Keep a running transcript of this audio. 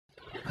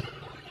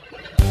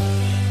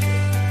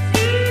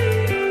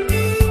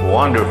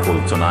Wonderful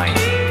Tonight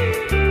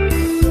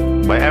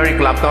by Eric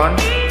Clapton.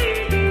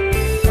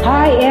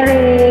 Hi,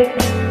 Eric.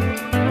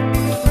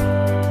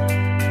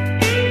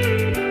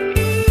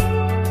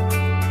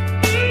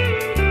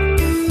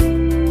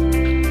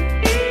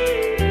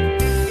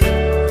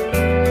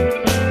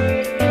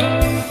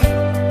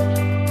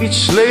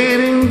 It's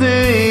late in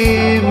the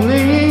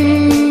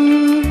evening.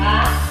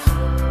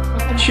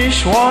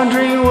 She's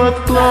wondering what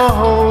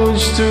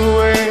clothes to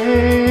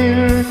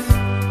wear.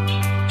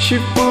 She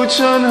puts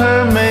on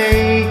her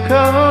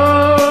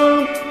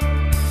makeup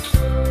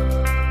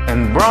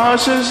and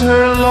brushes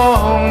her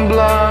long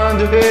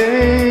blonde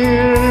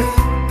hair.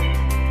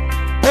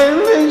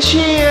 And then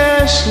she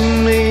asks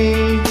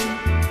me,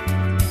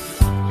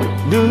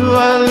 do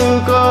I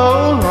look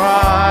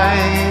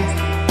alright?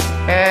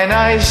 And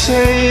I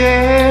say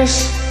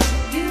yes,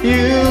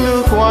 you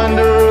look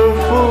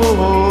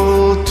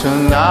wonderful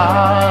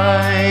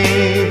tonight.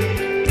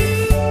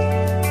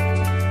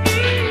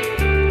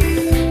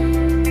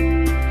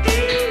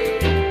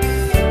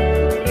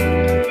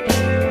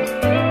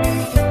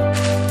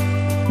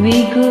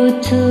 We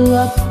go to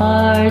a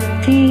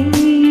party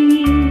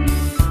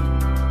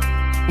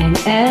and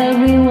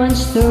everyone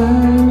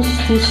turns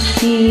to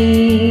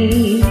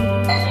see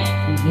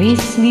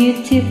this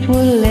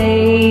beautiful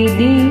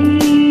lady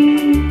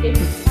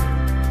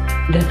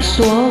that's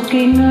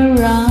walking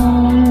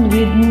around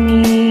with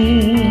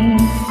me.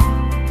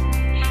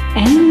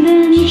 And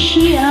then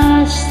she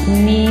asked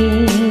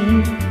me,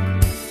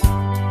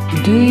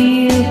 do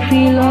you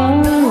feel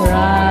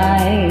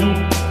alright?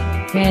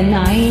 And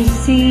I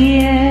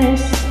say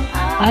yes,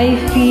 I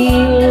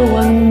feel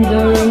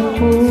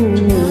wonderful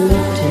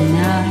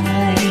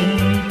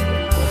tonight.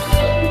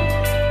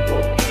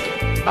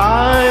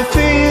 I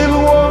feel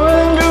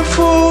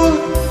wonderful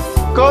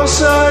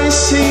 'cause I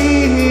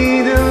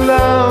see the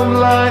love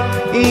light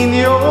in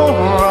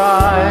your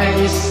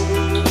eyes.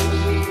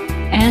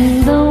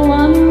 And the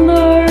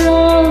wonder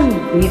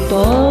of it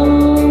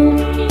all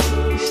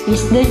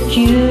is that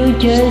you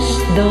just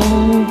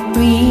don't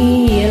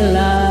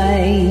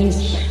realize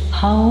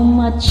how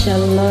much I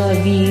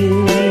love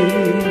you.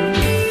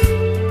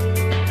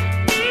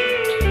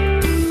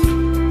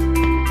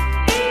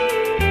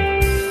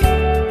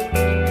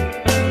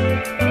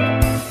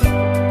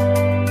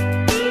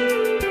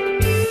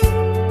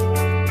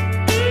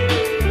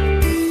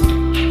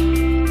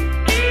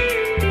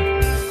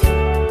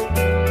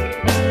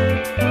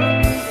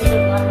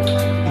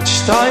 It's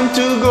time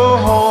to go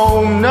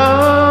home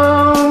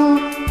now,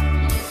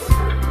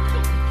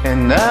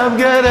 and I've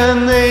got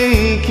an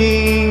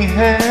aching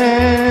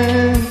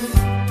head.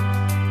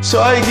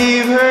 So I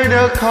give her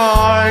the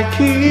car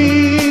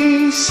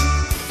keys,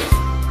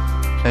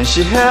 and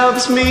she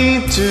helps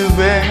me to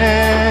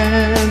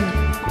bed.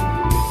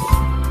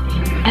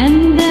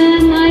 And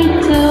then I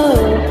tell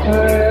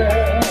her,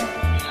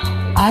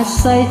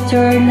 as I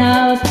turn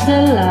out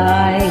the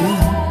light,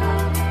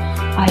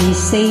 I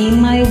say,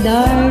 my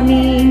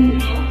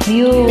darling,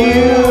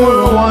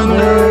 you're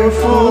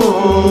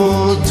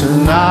wonderful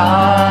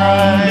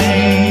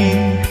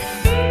tonight.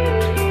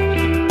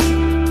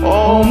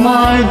 Oh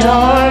my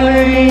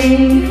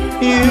darling,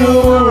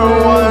 you're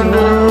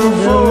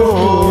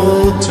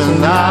wonderful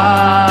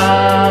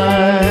tonight.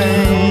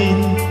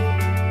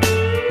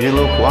 You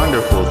look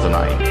wonderful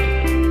tonight.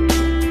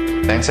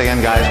 Thanks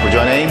again, guys, for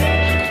joining.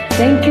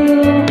 Thank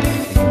you.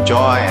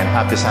 Enjoy and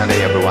happy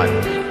Sunday, everyone.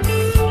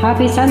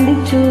 Happy Sunday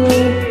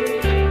too.